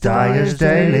Dyer's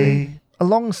Daily.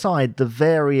 Alongside the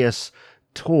various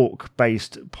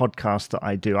talk-based podcasts that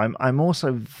I do, I'm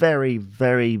also very,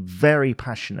 very, very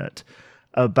passionate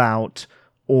about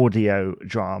audio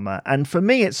drama. And for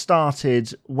me, it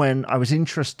started when I was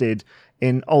interested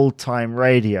in old-time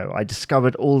radio. I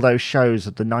discovered all those shows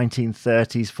of the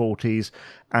 1930s, 40s,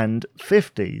 and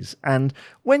 50s. And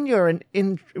when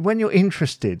you're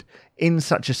interested in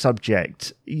such a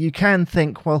subject, you can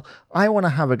think, well, I want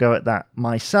to have a go at that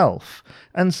myself.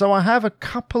 And so I have a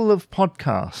couple of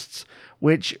podcasts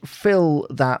which fill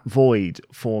that void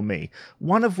for me.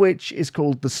 One of which is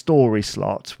called The Story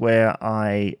Slot, where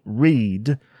I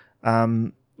read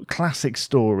classic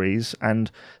stories, and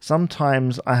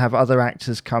sometimes I have other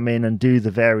actors come in and do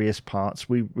the various parts.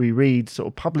 We read sort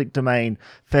of public domain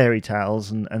fairy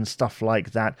tales and stuff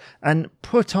like that, and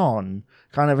put on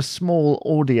kind of a small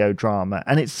audio drama.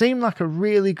 And it seemed like a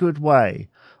really good way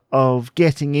of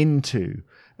getting into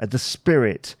the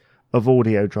spirit of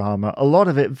audio drama. A lot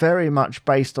of it very much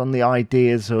based on the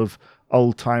ideas of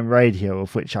old-time radio,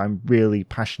 of which I'm really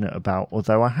passionate about,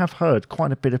 although I have heard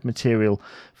quite a bit of material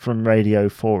from Radio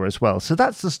 4 as well. So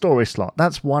that's The Story Slot.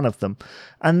 That's one of them.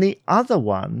 And the other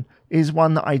one is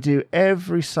one that I do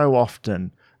every so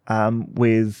often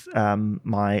with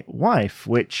my wife,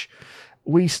 which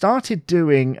we started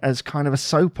doing as kind of a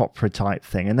soap opera type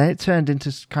thing, and then it turned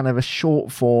into kind of a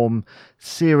short-form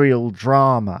serial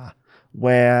drama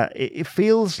where it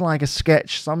feels like a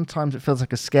sketch. Sometimes it feels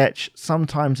like a sketch.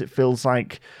 Sometimes it feels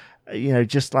like,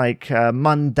 just like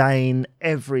mundane,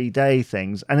 everyday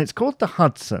things. And it's called The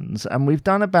Hudsons. And we've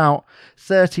done about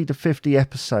 30 to 50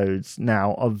 episodes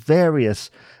now of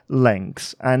various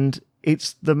lengths. And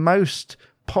it's the most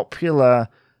popular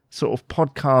sort of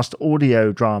podcast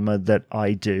audio drama that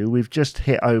I do. We've just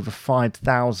hit over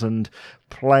 5,000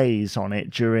 plays on it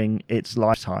during its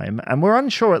lifetime, and we're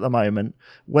unsure at the moment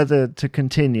whether to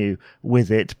continue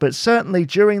with it, but certainly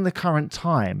during the current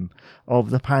time of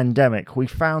the pandemic, we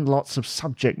found lots of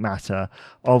subject matter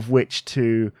of which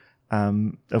to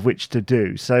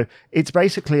do. So it's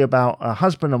basically about a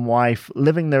husband and wife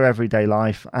living their everyday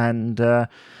life and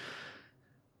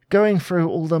going through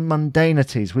all the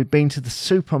mundanities. We've been to the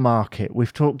supermarket.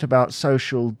 We've talked about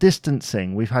social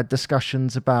distancing. We've had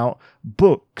discussions about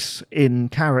books in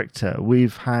character.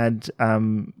 We've had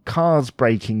cars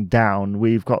breaking down.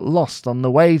 We've got lost on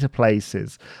the way to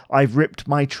places. I've ripped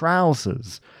my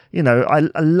trousers. I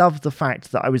love the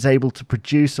fact that I was able to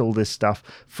produce all this stuff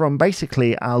from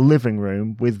basically our living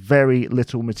room with very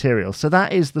little material. So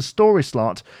that is The Story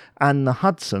Slot and The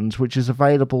Hudsons, which is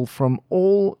available from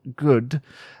all good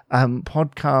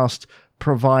podcast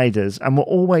providers, and we're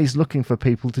always looking for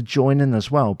people to join in as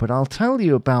well. But I'll tell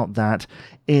you about that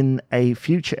in a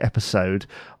future episode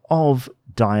of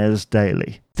Dyer's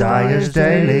Daily. Dyer's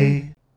Daily.